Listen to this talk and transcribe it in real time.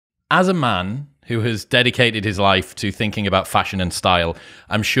as a man who has dedicated his life to thinking about fashion and style,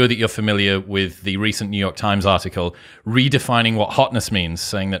 I'm sure that you're familiar with the recent New York Times article redefining what hotness means,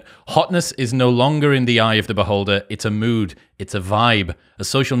 saying that hotness is no longer in the eye of the beholder. It's a mood. It's a vibe. A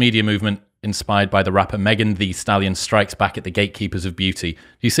social media movement inspired by the rapper Megan Thee Stallion strikes back at the gatekeepers of beauty. Do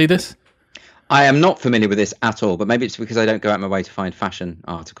you see this? I am not familiar with this at all, but maybe it's because I don't go out of my way to find fashion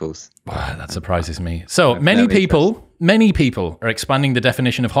articles. Wow, that surprises me. So many people are expanding the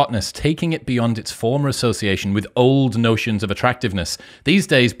definition of hotness, taking it beyond its former association with old notions of attractiveness. These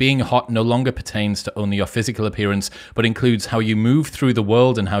days, being hot no longer pertains to only your physical appearance, but includes how you move through the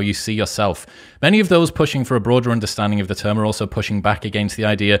world and how you see yourself. Many of those pushing for a broader understanding of the term are also pushing back against the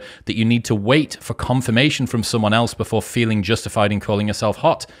idea that you need to wait for confirmation from someone else before feeling justified in calling yourself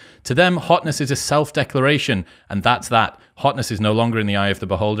hot. To them, hotness is a self-declaration, and that's that. Hotness is no longer in the eye of the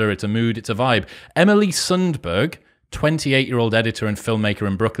beholder. It's a mood, it's a vibe. Emily Sundberg, 28-year-old editor and filmmaker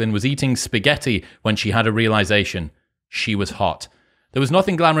in Brooklyn, was eating spaghetti when she had a realization. She was hot. There was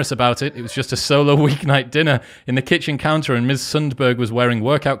nothing glamorous about it. It was just a solo weeknight dinner in the kitchen counter, and Ms. Sundberg was wearing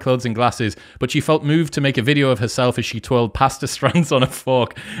workout clothes and glasses, but she felt moved to make a video of herself as she twirled pasta strands on a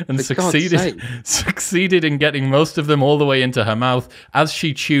fork and succeeded in getting most of them all the way into her mouth. As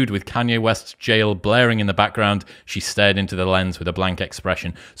she chewed with Kanye West's Jail blaring in the background, she stared into the lens with a blank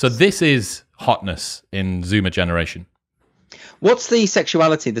expression. So this is hotness in Zoomer generation. What's the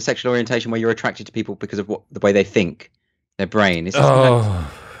sexuality, the sexual orientation where you're attracted to people because of the way they think? Their brain. It's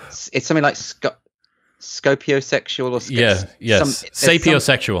something like scopiosexual or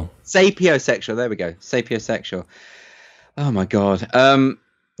sapiosexual. Sapiosexual. There we go. Sapiosexual. Oh my god.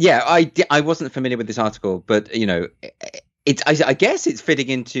 I wasn't familiar with this article, but you know, I guess it's fitting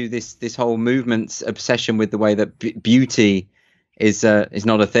into this whole movement's obsession with the way that beauty is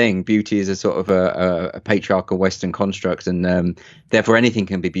not a thing. Beauty is a sort of a patriarchal Western construct, and therefore anything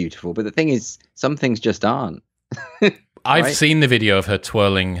can be beautiful. But the thing is, some things just aren't. I've seen the video of her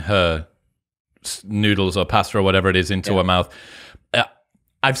twirling her noodles or pasta or whatever it is into her mouth.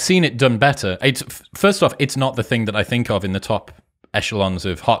 I've seen it done better. First off, it's not the thing that I think of in the top echelons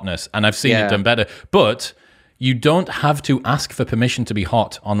of hotness, and I've seen it done better. But you don't have to ask for permission to be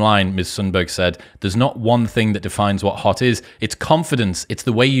hot online, Ms. Sundberg said. There's not one thing that defines what hot is. It's confidence. It's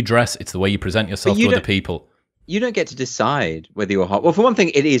the way you dress. It's the way you present yourself to other people. You don't get to decide whether you're hot. Well, for one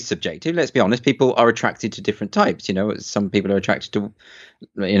thing, it is subjective. Let's be honest. People are attracted to different types. You know, some people are attracted to,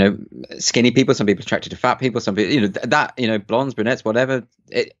 you know, skinny people. Some people are attracted to fat people. Some people, you know, blondes, brunettes, whatever.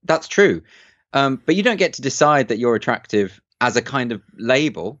 That's true. But you don't get to decide that you're attractive as a kind of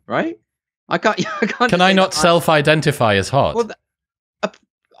label, right? I can't. Can I not self-identify as hot? Well,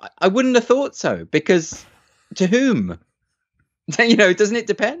 I wouldn't have thought so, because to whom? You know, doesn't it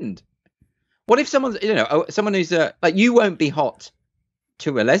depend? What if someone's, you know, someone who's like, you won't be hot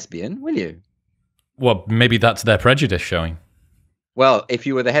to a lesbian, will you? Well, maybe that's their prejudice showing. Well, if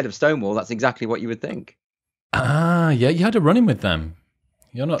you were the head of Stonewall, that's exactly what you would think. Ah, yeah, you had a run-in with them.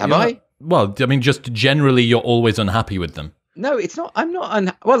 Have I? Well, I mean, just generally, you're always unhappy with them. No, it's not. I'm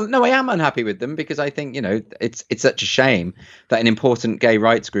not. Well, no, I am unhappy with them because I think, you know, it's such a shame that an important gay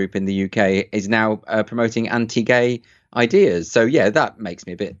rights group in the UK is now promoting anti-gay ideas. So yeah, that makes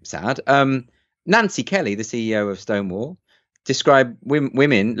me a bit sad. Nancy Kelly, the CEO of Stonewall, described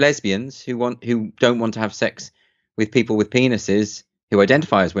women, lesbians who don't want to have sex with people with penises who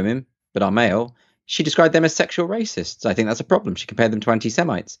identify as women but are male. She described them as sexual racists. I think that's a problem. She compared them to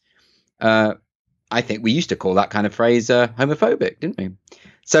anti-Semites. I think we used to call that kind of phrase homophobic, didn't we?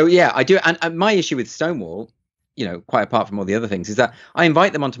 So yeah, I do. And my issue with Stonewall, you know, quite apart from all the other things, is that I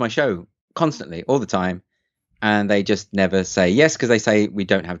invite them onto my show constantly, all the time, and they just never say yes because they say we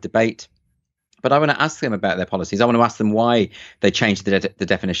don't have debate. But I want to ask them about their policies. I want to ask them why they changed the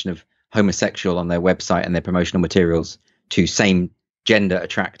definition of homosexual on their website and their promotional materials to same gender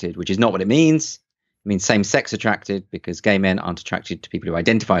attracted, which is not what it means. It means same sex attracted, because gay men aren't attracted to people who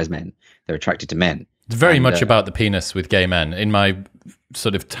identify as men. They're attracted to men. It's very much about the penis with gay men. In my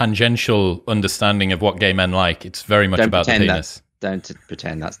sort of tangential understanding of what gay men like, it's very much about the penis. Don't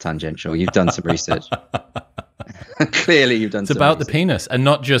pretend that's tangential. You've done some research. Clearly, you've done. It's about the penis, and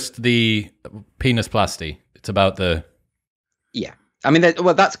not just the penisplasty. It's about the. Yeah, I mean,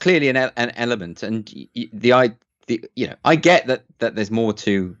 that's clearly an element, and you know, I get that there's more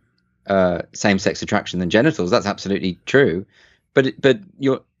to same-sex attraction than genitals. That's absolutely true, but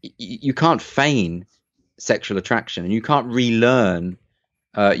you can't feign sexual attraction, and you can't relearn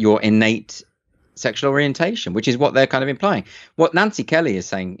your innate sexual orientation, which is what they're kind of implying. What Nancy Kelly is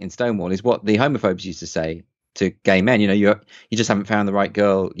saying in Stonewall is what the homophobes used to say to gay men. You know, you just haven't found the right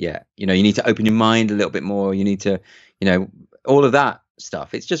girl yet. You know, you need to open your mind a little bit more. You need to, you know, all of that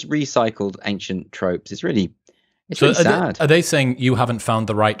stuff. It's just recycled ancient tropes. It's really sad. Are they saying you haven't found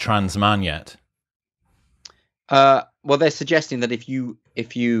the right trans man yet? Well, they're suggesting that if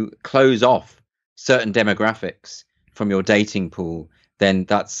you close off certain demographics from your dating pool, then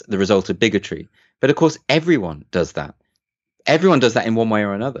that's the result of bigotry. But of course, everyone does that. Everyone does that in one way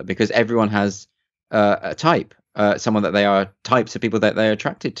or another, because everyone has a type, someone that they are, types of people that they're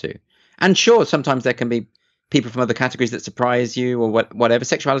attracted to. And sure, sometimes there can be people from other categories that surprise you, or whatever.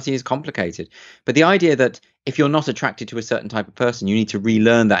 Sexuality is complicated. But the idea that if you're not attracted to a certain type of person, you need to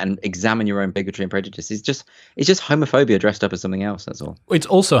relearn that and examine your own bigotry and prejudice it's just homophobia dressed up as something else. That's all. It's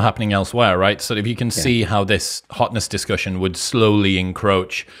also happening elsewhere, right? So if you can see how this hotness discussion would slowly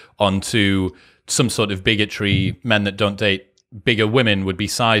encroach onto some sort of bigotry, men that don't date bigger women would be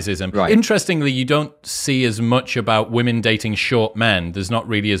sizeism. Right. Interestingly, you don't see as much about women dating short men. There's not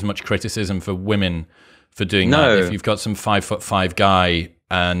really as much criticism for women for doing that. If you've got some 5'5" guy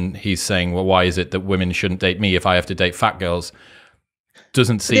and he's saying, well, why is it that women shouldn't date me if I have to date fat girls?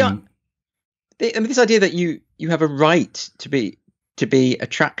 Doesn't seem... this idea that you have a right to be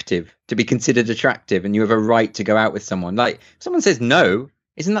attractive, to be considered attractive, and you have a right to go out with someone. Like, if someone says no,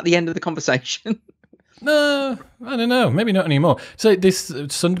 isn't that the end of the conversation? No, I don't know. Maybe not anymore. So this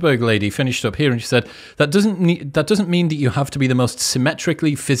Sundberg lady finished up here and she said, that doesn't mean that you have to be the most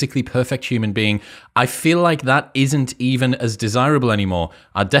symmetrically, physically perfect human being. I feel like that isn't even as desirable anymore.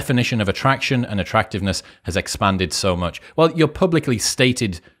 Our definition of attraction and attractiveness has expanded so much. Well, your publicly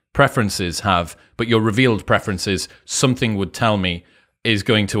stated preferences have, but your revealed preferences, something would tell me, is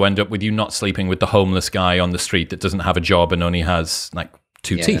going to end up with you not sleeping with the homeless guy on the street that doesn't have a job and only has like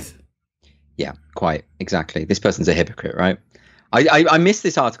two teeth. Yeah, quite exactly. This person's a hypocrite, right? I missed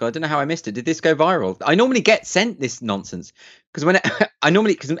this article. I don't know how I missed it. Did this go viral? I normally get sent this nonsense because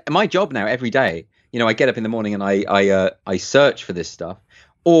because my job now every day, I get up in the morning and I search for this stuff,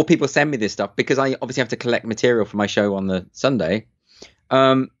 or people send me this stuff because I obviously have to collect material for my show on the Sunday.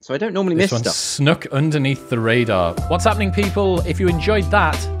 So I don't normally miss stuff. Snuck underneath the radar. What's happening, people? If you enjoyed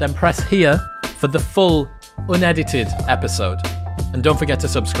that, then press here for the full unedited episode, and don't forget to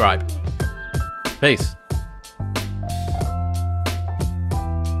subscribe. Peace.